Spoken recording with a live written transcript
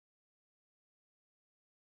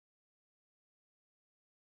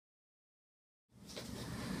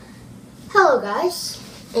Hello guys,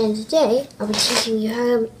 and today I'll be teaching you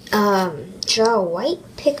how to draw a white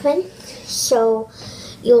Pikmin. So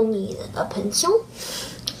you'll need a pencil.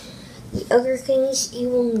 The other things you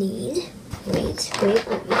will need, let me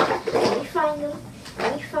find them.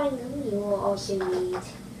 You will also need,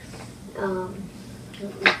 let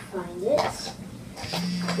me find it,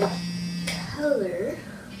 the color.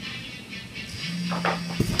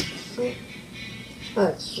 Oh,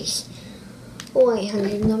 it's just a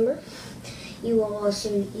 1-800 number. You will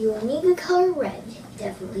need the color red.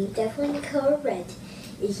 Definitely the color red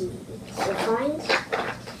is needed. So find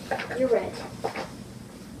your red.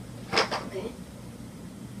 Okay.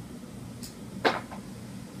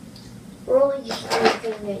 Or only just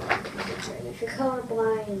anything that you can picture. If you're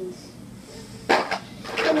colorblind,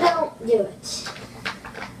 then don't do it.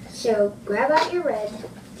 So grab out your red.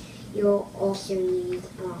 You'll also need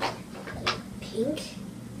pink,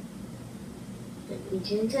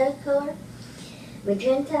 magenta color.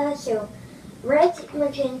 Magenta, so red,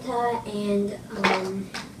 magenta, and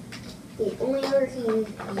the only other thing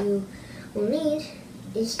you will need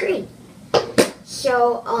is green.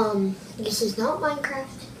 So this is not Minecraft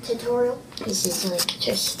tutorial. This is like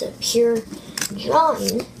just a pure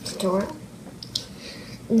drawing tutorial.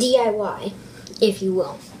 DIY, if you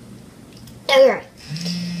will. Alright.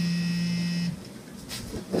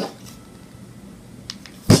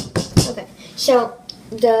 Okay, so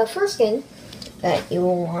the first thing that you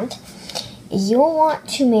will want is you will want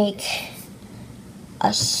to make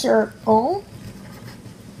a circle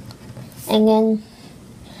and then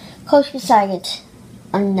close beside it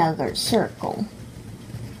another circle.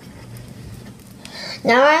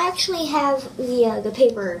 Now I actually have the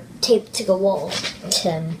paper taped to the wall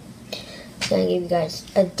to give you guys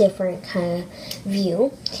a different kind of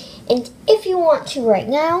view. And if you want to right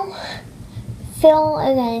now, fill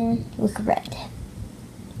it in with red.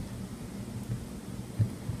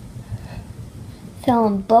 Fill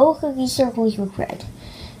in both of these circles with red,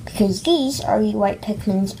 because these are the white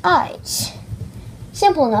Pikmin's eyes.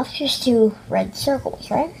 Simple enough, just 2 red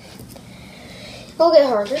circles, right? It'll get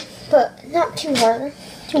harder, but not too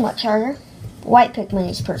much harder. White Pikmin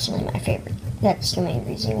is personally my favorite. That's the main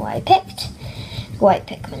reason why I picked white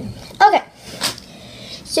Pikmin. Okay,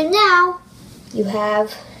 so now you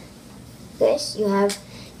have this, you have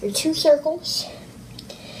your 2 circles,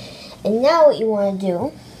 and now what you want to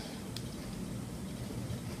do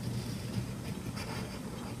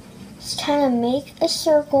is kind of make a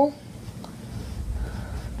circle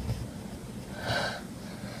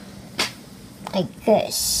like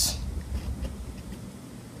this.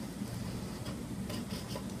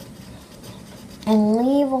 And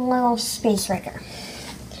leave a little space right there.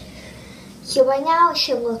 So by now it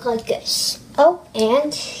should look like this. Oh,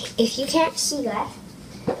 and if you can't see that,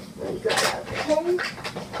 let me grab a pen.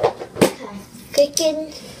 Okay.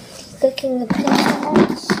 Clicking the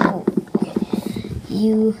pen. So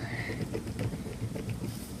you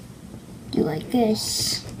do like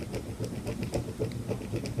this.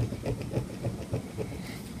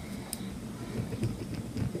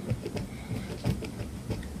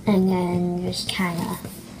 And then just kind of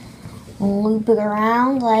loop it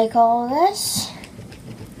around like all this.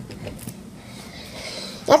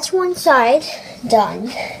 That's one side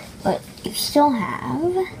done, but you still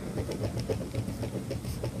have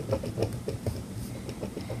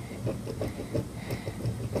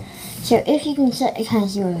so if you can kind of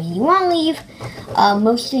see what I mean. You want to leave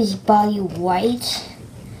most of his body white,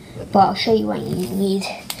 but I'll show you when you need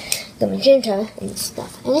the magenta and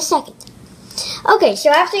stuff in a second. Okay, so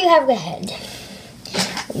after you have the head,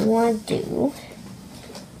 what you want to do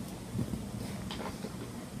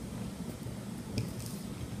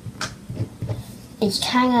is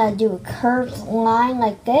kind of do a curved line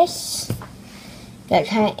like this that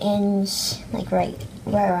kind of ends like right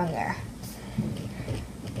around there.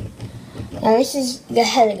 Now this is the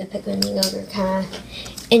head of the Pikmin, the other kind of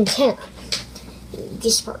antenna,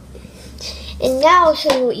 this part. And now I'll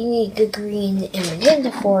show you what you need the green and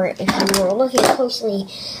magenta for if you were looking closely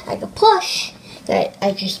at the plush that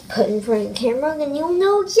I just put in front of the camera, then you'll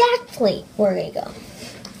know exactly where they go.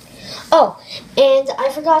 Oh, and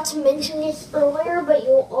I forgot to mention this earlier, but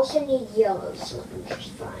you'll also need yellow, so let me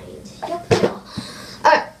just find, yellow.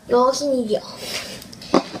 Alright, you'll also need yellow.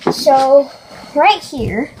 So, right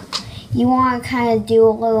here, you want to kind of do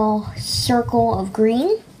a little circle of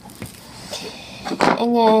green,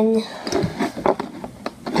 and then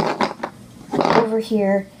over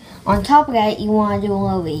here, on top of that, you want to do a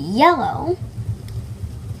little bit of yellow,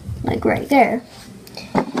 like right there,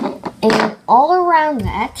 and all around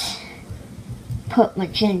that, put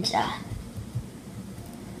magenta.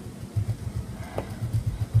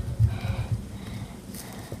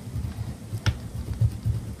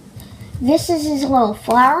 this is his little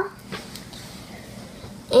flower.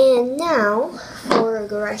 And now for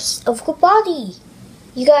the rest of the body.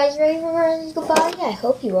 You guys ready for the rest of the body? I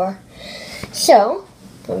hope you are. So,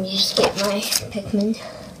 let me just get my Pikmin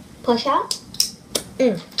plush out.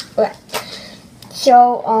 Okay.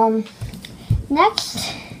 So,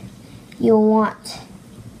 next you'll want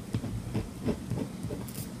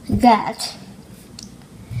that.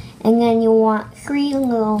 And then you'll want 3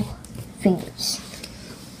 little fingers.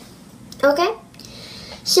 Okay?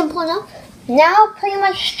 Simple enough. Now, pretty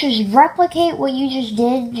much just replicate what you just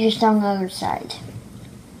did, just on the other side.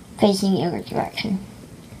 Facing the other direction.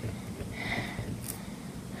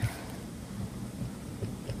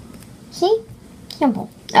 See? Simple.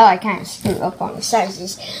 Oh, I kind of screwed up on the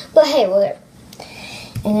sizes. But hey, whatever.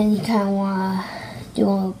 And then you kind of want to do a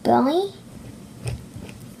little belly.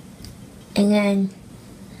 And then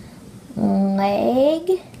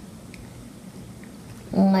leg.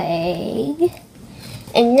 Leg.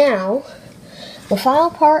 And now, the final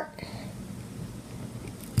part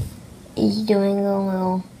is doing the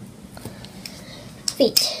little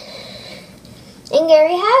feet. And there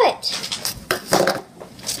you have it.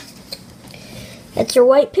 That's your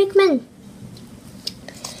white Pikmin.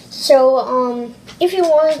 So, if you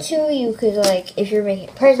wanted to, you could, like, if you're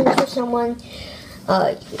making presents for someone, you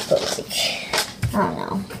could put, like, I don't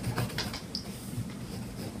know.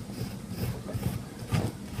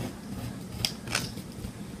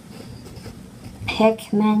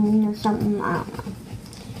 Pikmin or something, I don't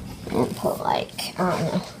know. And put like, I don't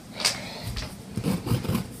know,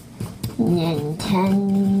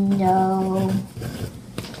 Nintendo.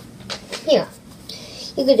 Yeah,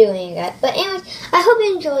 you could do any of that. But anyways, I hope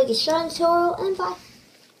you enjoyed this short tutorial, and bye.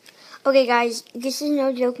 Okay guys, this is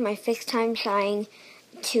no joke, my 5th time trying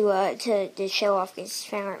to show off this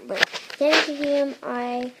Fanart, but thank you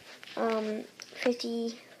I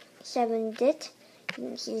 57 dit. You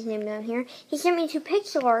can see his name down here. He sent me 2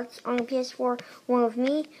 pixel arts on the PS4, one of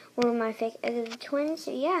me, one of my fake edited twins.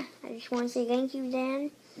 So yeah, I just want to say thank you,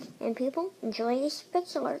 Dan, and people, enjoy this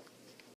pixel art.